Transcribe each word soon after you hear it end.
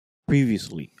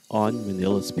Previously on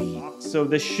Manila Speed. So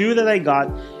the shoe that I got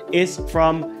is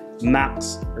from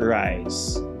Max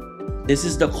Rise. This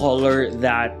is the color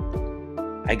that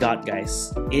I got,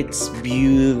 guys. It's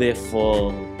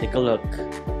beautiful. Take a look.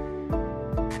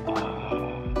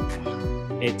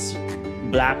 It's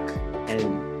black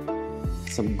and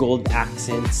some gold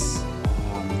accents.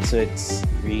 So it's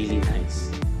really nice.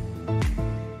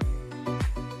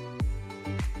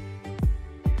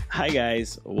 Hi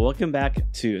guys, welcome back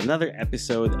to another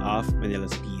episode of Manila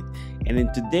Speed. And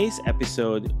in today's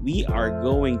episode, we are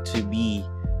going to be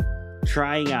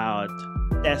trying out,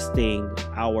 testing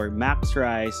our Max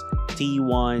Rise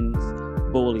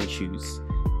T1 bowling shoes.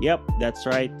 Yep, that's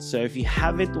right. So if you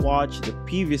haven't watched the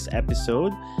previous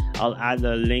episode, I'll add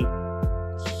a link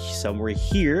somewhere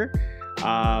here.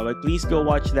 But please go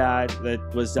watch that.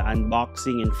 That was the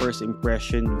unboxing and first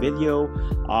impression video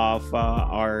of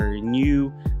our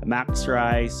new Max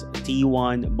Rise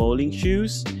T1 bowling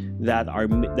shoes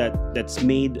that's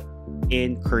made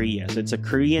in Korea. So it's a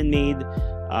Korean-made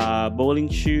bowling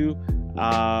shoe,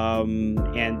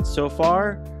 and so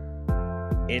far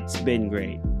it's been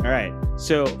great. All right.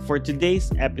 So for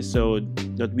today's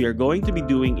episode, what we are going to be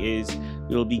doing is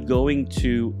we'll be going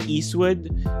to Eastwood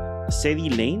City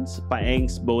Lanes,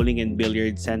 Paeng's Bowling and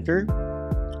Billiard Center,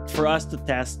 for us to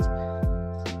test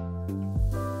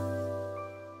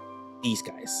these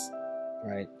guys. All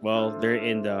right. Well, they're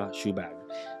in the shoe bag,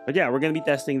 but yeah, we're gonna be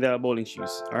testing the bowling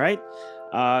shoes. All right.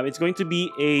 It's going to be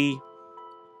a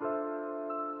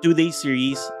 2-day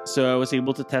series, so I was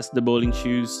able to test the bowling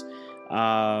shoes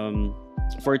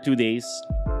for 2 days,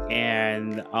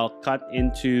 and I'll cut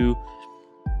into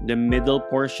the middle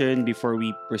portion before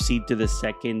we proceed to the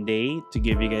second day to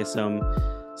give you guys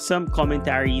some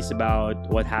commentaries about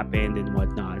what happened and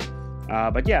whatnot.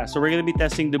 But yeah, so we're gonna be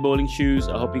testing the bowling shoes.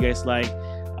 I hope you guys like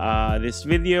this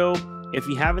video. If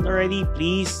you haven't already,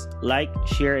 please like,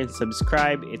 share, and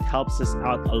subscribe. It helps us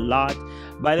out a lot.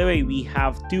 By the way, we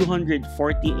have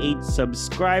 248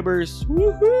 subscribers.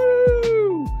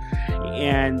 Woohoo!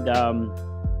 And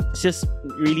it's just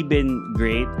really been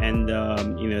great, and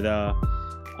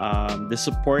the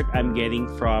support I'm getting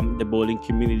from the bowling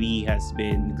community has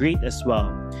been great as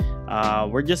well.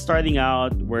 We're just starting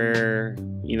out. We're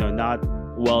not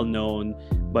well known,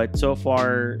 but so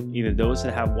far, those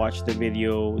that have watched the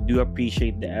video do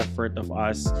appreciate the effort of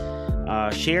us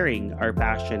sharing our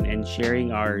passion and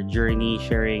sharing our journey,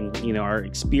 sharing our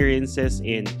experiences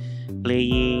in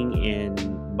playing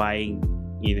and buying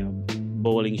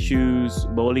bowling shoes,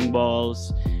 bowling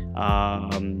balls,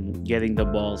 getting the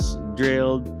balls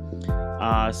drilled.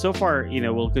 So far,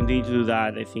 we'll continue to do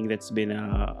that. I think that's been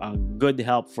a good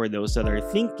help for those that are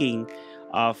thinking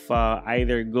of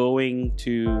either going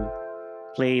to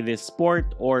play this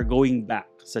sport or going back,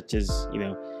 such as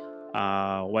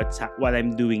what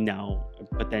I'm doing now,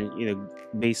 but then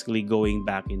basically going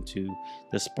back into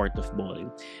the sport of bowling.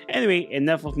 Anyway,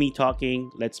 enough of me talking.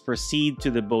 Let's proceed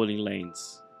to the bowling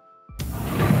lanes.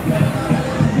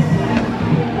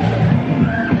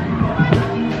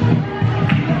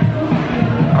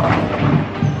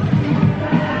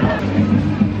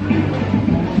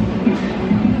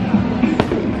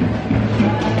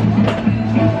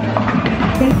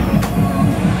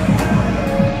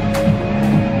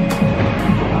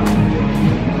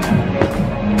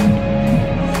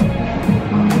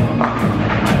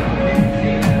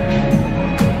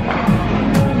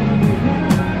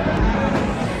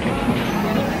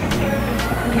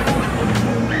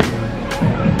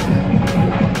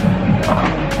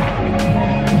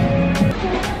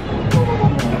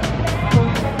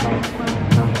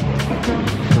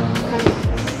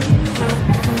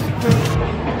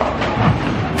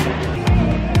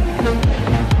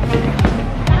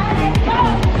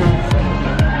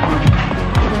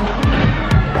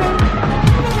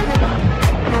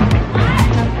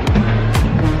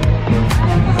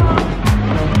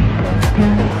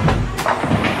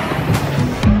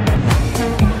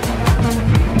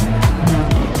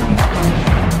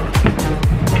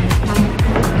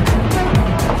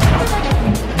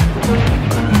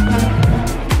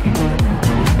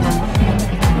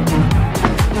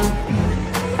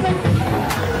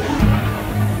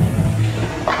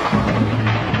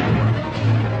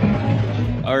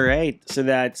 So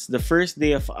that's the first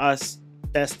day of us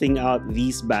testing out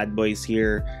these bad boys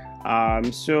here.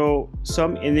 So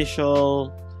some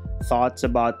initial thoughts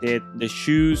about it. The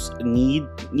shoes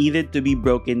needed to be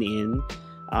broken in.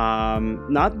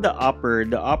 Not the upper.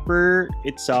 The upper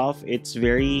itself, it's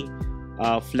very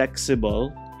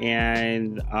flexible,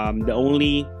 and the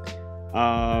only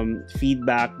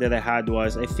feedback that I had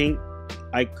was I think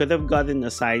I could have gotten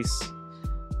a size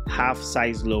half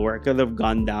size lower. I could have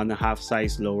gone down a half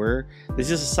size lower. This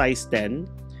is a size 10.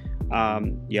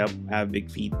 Yep, I have big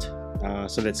feet.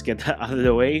 So let's get that out of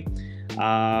the way.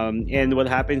 And what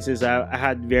happens is I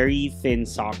had very thin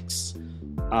socks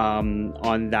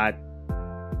on that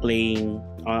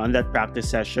practice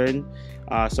session.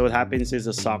 So what happens is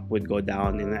the sock would go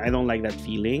down, and I don't like that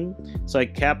feeling. So I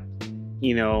kept,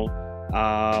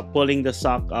 pulling the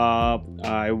sock up.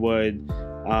 I would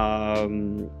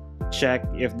check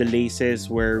if the laces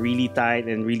were really tight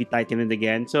and really tighten it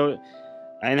again.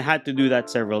 And I had to do that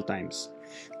several times.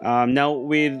 Now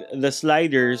with the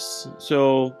sliders,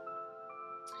 so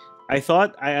I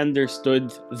thought I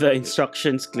understood the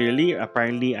instructions clearly.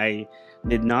 Apparently I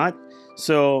did not.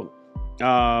 So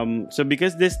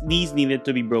because these needed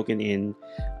to be broken in,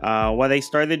 what I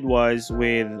started was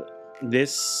with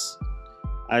this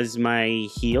as my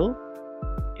heel,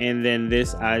 and then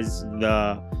this as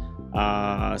the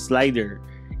slider,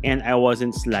 and I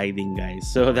wasn't sliding, guys.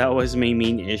 So that was my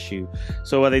main issue.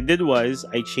 So what I did was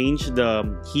I changed the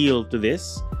heel to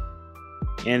this,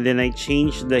 and then I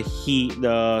changed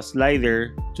the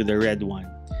slider to the red one,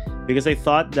 because I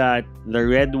thought that the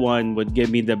red one would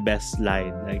give me the best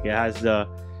slide. Like, it has the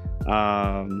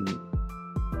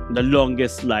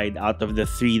longest slide out of the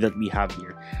 3 that we have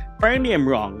here. Apparently I'm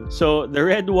wrong. So the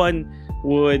red one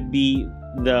would be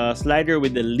the slider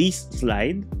with the least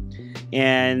slide,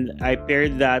 and I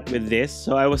paired that with this.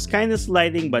 So I was kind of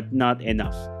sliding, but not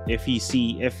enough, if you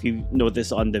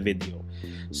notice on the video.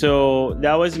 So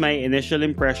that was my initial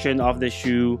impression of the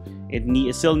shoe.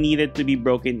 It still needed to be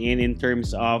broken in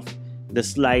terms of the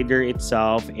slider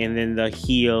itself, and then the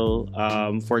heel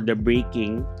for the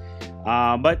braking.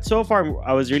 But so far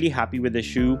I was really happy with the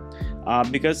shoe,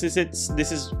 because this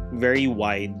is very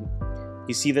wide.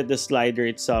 You see that the slider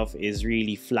itself is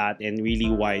really flat and really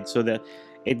wide, so that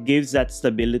it gives that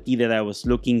stability that I was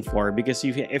looking for. Because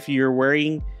if you're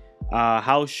wearing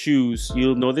house shoes,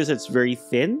 you'll notice it's very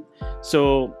thin.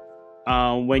 So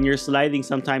when you're sliding,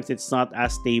 sometimes it's not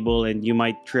as stable and you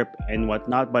might trip and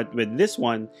whatnot. But with this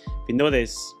one, if you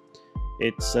notice,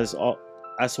 it's as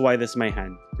wide as my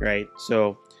hand, right?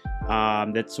 So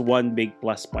that's one big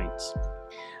plus point.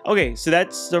 Okay, so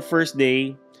that's the first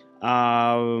day.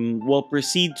 We'll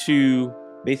proceed to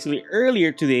basically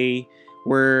earlier today,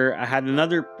 where I had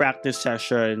another practice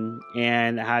session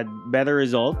and I had better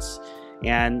results.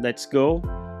 And let's go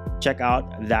check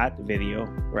out that video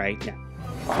right now.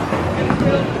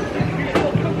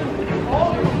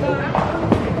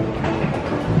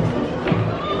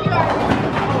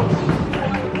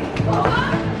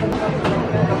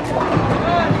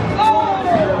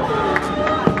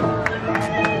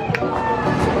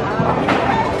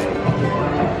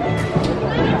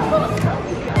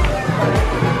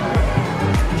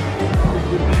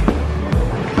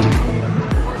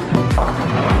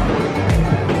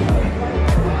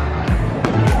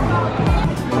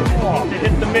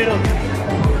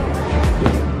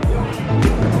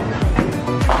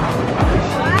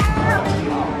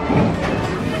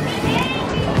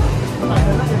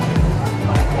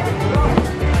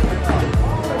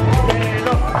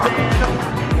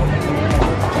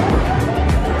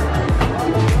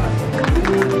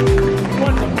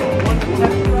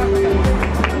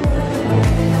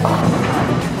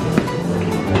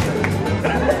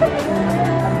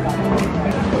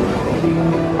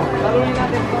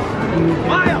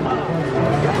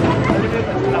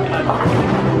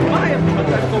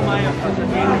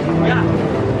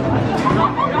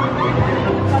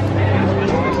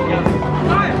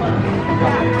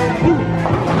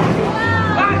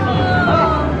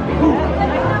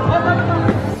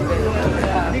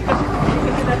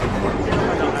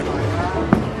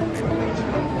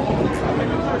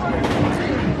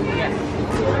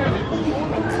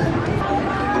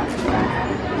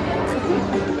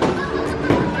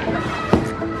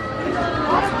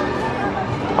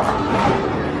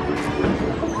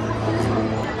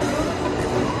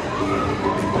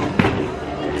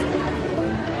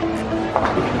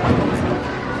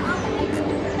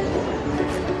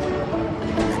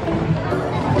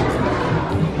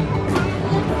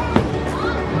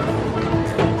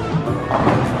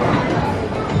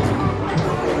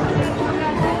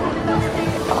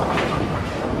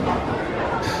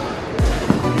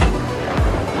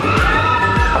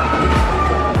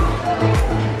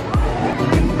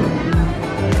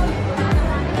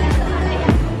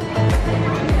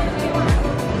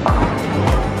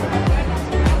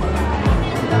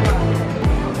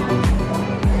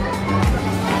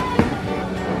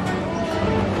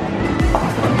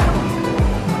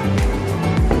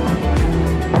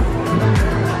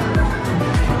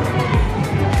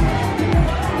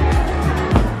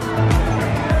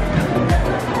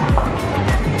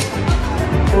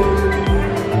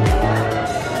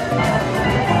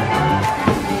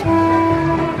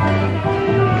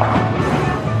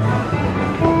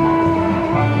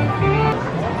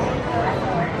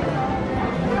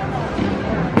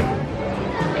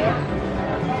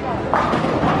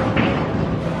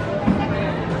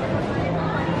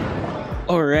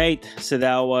 right, so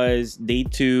that was day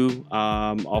 2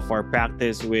 of our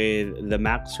practice with the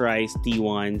Max Rise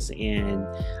T1s, and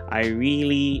I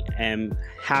really am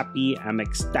happy. I'm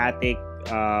ecstatic,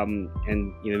 and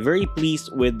very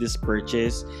pleased with this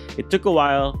purchase. It took a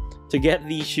while to get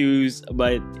these shoes,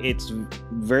 but it's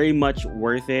very much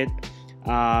worth it.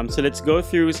 So let's go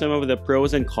through some of the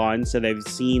pros and cons that I've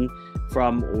seen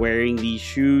from wearing these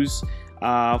shoes.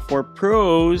 For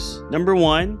pros, number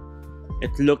 1,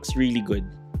 it looks really good.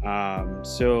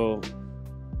 So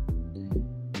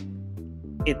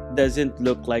it doesn't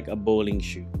look like a bowling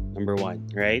shoe, number 1,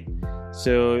 right?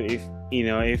 So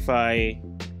if I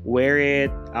wear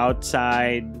it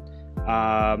outside,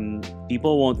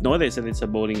 people won't notice that it's a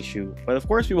bowling shoe, but of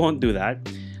course we won't do that.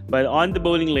 But on the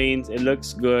bowling lanes, it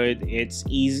looks good. It's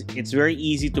very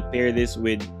easy to pair this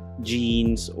with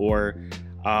jeans or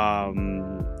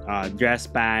dress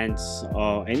pants,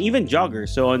 and even joggers.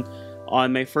 So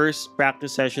on my first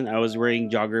practice session, I was wearing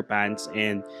jogger pants,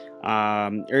 and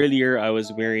earlier I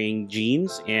was wearing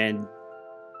jeans, and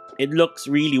it looks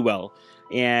really well.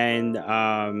 And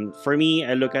for me,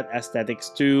 I look at aesthetics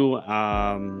too,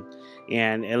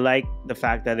 and I like the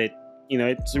fact that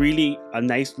it's really a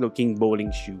nice looking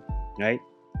bowling shoe, right?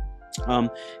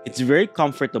 It's very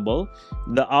comfortable.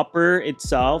 The upper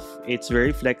itself, it's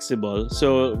very flexible,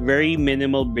 so very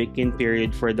minimal break-in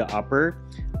period for the upper.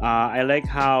 I like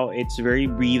how it's very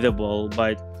breathable,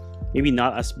 but maybe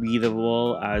not as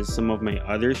breathable as some of my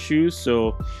other shoes.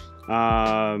 So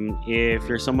if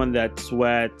you're someone that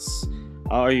sweats,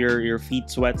 or your feet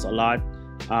sweats a lot,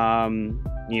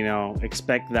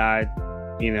 expect that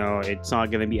it's not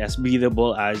going to be as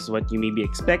breathable as what you may be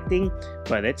expecting,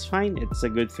 but it's fine. It's a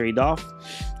good trade-off.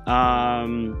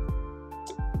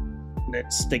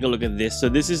 Let's take a look at this. So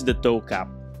this is the toe cap,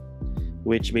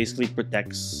 which basically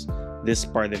protects this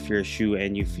part of your shoe,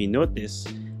 and if you notice,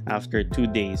 after 2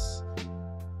 days,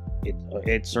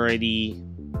 it's already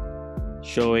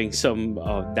showing some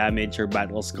damage or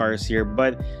battle scars here,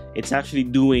 but it's actually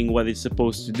doing what it's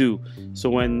supposed to do. So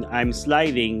when I'm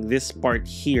sliding, this part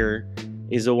here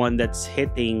is the one that's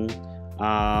hitting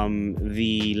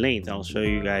the lanes. I'll show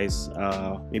you guys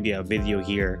maybe a video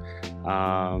here,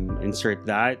 insert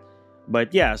that.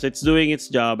 But yeah, so it's doing its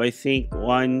job. I think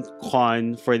one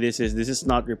con for this is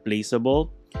not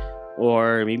replaceable,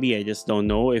 or maybe I just don't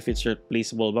know if it's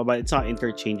replaceable, but it's not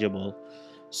interchangeable.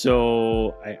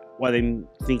 So what I'm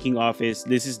thinking of is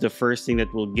this is the first thing that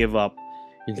we'll give up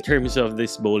in terms of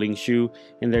this bowling shoe,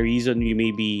 and the reason we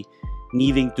may be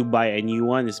needing to buy a new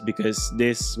one is because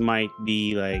this might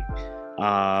be like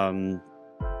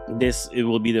it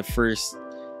will be the first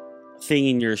thing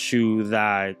in your shoe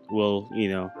that will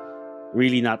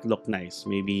really not look nice,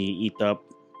 maybe eat up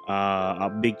a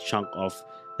big chunk of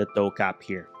the toe cap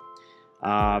here,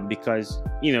 because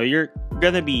you're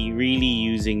gonna be really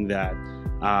using that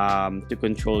to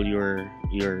control your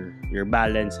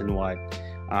balance and what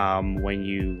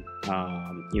when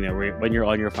when you're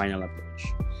on your final approach.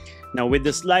 Now with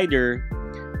the slider,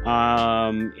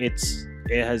 it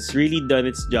has really done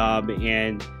its job,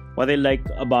 and what I like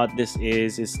about this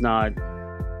is it's not,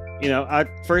 at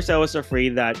first I was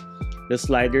afraid that the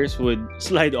sliders would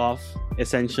slide off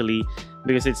essentially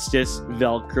because it's just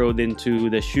velcroed into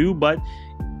the shoe, but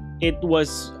it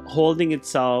was holding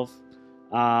itself,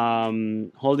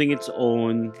 holding its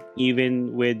own,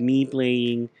 even with me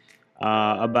playing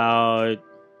I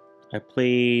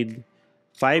played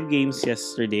 5 games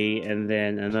yesterday and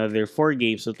then another 4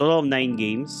 games, so total of 9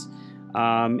 games.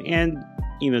 And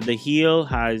the heel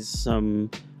has some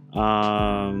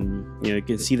you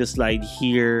can see the slide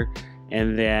here,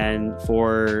 and then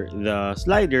for the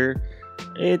slider,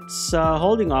 it's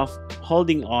holding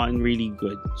on really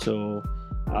good. So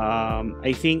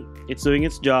I think it's doing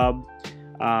its job.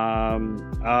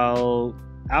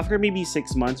 After maybe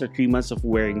 6 months or 3 months of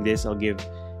wearing this, I'll give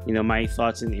my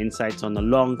thoughts and insights on the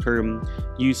long-term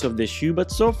use of the shoe.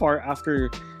 But so far, after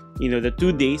the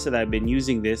 2 days that I've been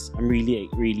using this, I'm really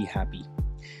happy.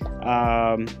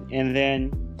 And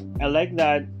then I like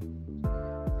that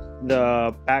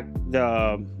the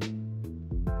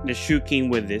shoe came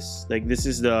with this. Like, this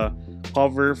is the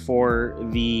cover for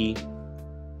the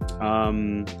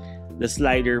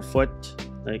slider foot,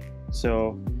 like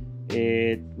so.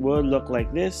 It will look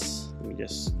like this. Let me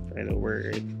just try to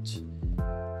wear it.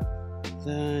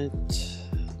 Yeah,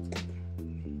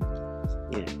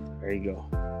 there you go.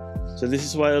 So this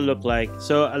is what it'll look like.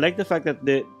 So I like the fact that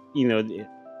it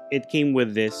came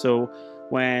with this. So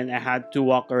when I had to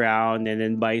walk around and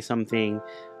then buy something,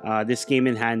 this came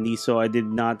in handy, so I did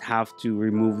not have to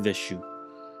remove the shoe.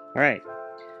 All right.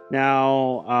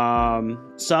 Now,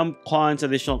 some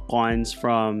additional cons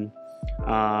from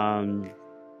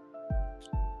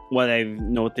what I've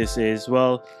noticed is,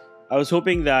 well, I was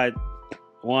hoping that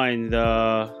one,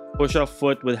 the push-off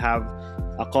foot would have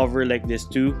a cover like this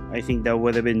too. I think that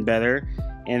would have been better,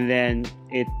 and then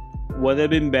it would have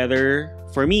been better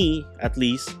for me, at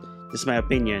least, this is my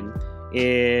opinion,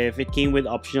 if it came with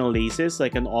optional laces,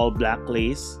 like an all black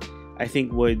lace. I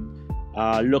think would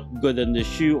look good on the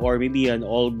shoe, or maybe an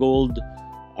all gold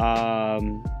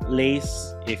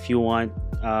lace if you want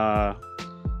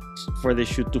for the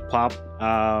shoe to pop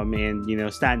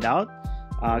and stand out,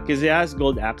 because it has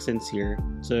gold accents here.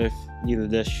 So if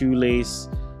the shoelace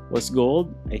was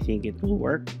gold, I think it will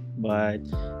work. But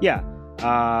yeah,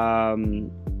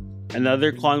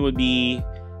 another con would be,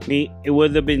 it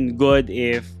would have been good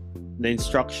if the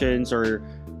instructions or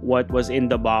what was in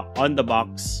the on the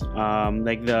box,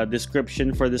 like the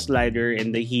description for the slider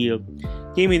and the heel,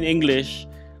 came in English.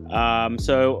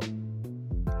 So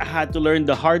I had to learn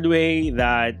the hard way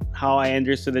that how I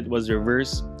understood it was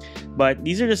reverse. But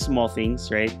these are just small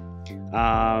things, right?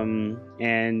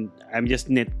 And I'm just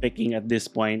nitpicking at this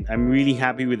point. I'm really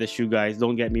happy with the shoe, guys,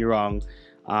 don't get me wrong.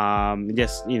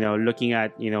 Just looking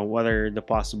at what are the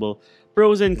possible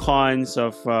pros and cons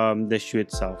of the shoe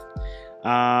itself.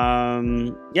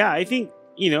 Yeah, I think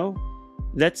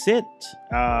that's it.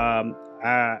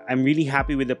 I'm really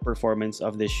happy with the performance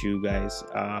of the shoe, guys.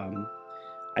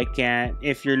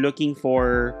 If you're looking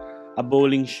for a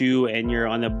bowling shoe and you're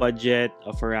on a budget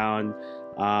of around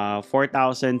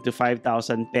 4,000 to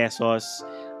 5,000 pesos,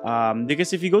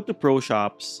 because if you go to pro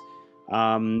shops,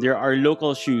 there are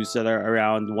local shoes that are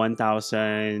around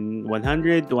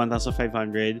 1,100 to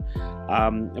 1,500,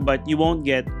 but you won't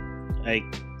get like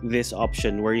this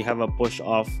option where you have a push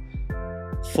off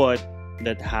foot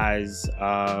that has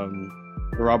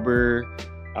rubber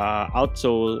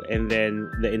outsole and then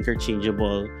the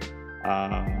interchangeable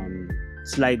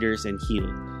sliders and heel.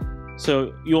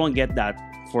 So you won't get that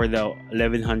for the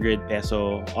 1,100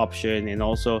 peso option, and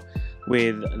also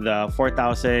with the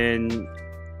 4,000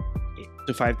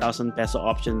 to 5,000 peso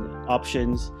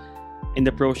options in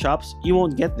the pro shops, you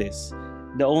won't get this.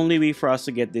 The only way for us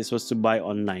to get this was to buy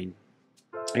online.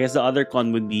 I guess the other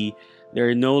con would be there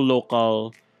are no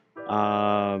local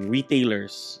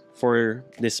retailers for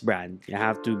this brand. You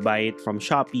have to buy it from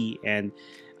Shopee, and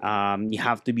you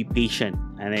have to be patient.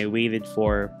 And I waited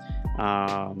for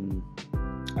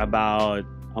about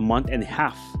a month and a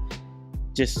half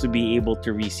just to be able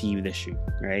to receive the shoe,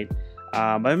 right?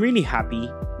 But I'm really happy,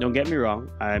 don't get me wrong.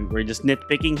 We're just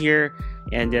nitpicking here,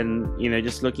 and then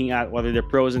just looking at what are the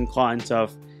pros and cons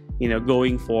of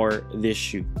going for this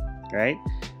shoe, right?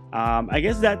 I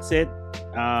guess that's it.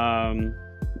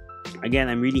 Again,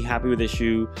 I'm really happy with the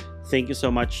shoe. Thank you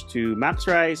so much to Max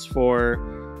Rice for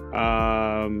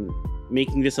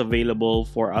making this available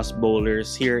for us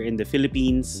bowlers here in the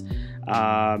Philippines.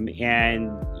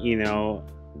 And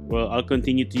well, I'll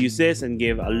continue to use this and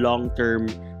give a long-term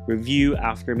review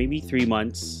after maybe 3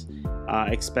 months.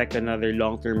 Expect another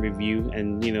long-term review,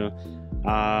 and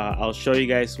I'll show you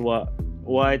guys what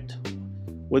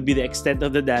would be the extent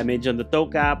of the damage on the toe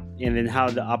cap, and then how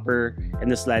the upper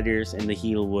and the sliders and the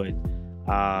heel would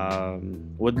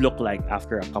look like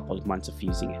after a couple of months of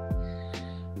using it.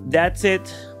 That's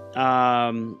it.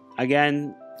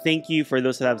 Again, thank you for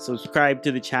those that have subscribed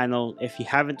to the channel. If you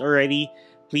haven't already,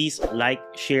 please like,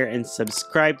 share, and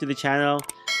subscribe to the channel.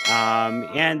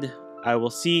 And I will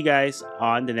see you guys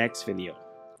on the next video.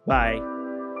 Bye.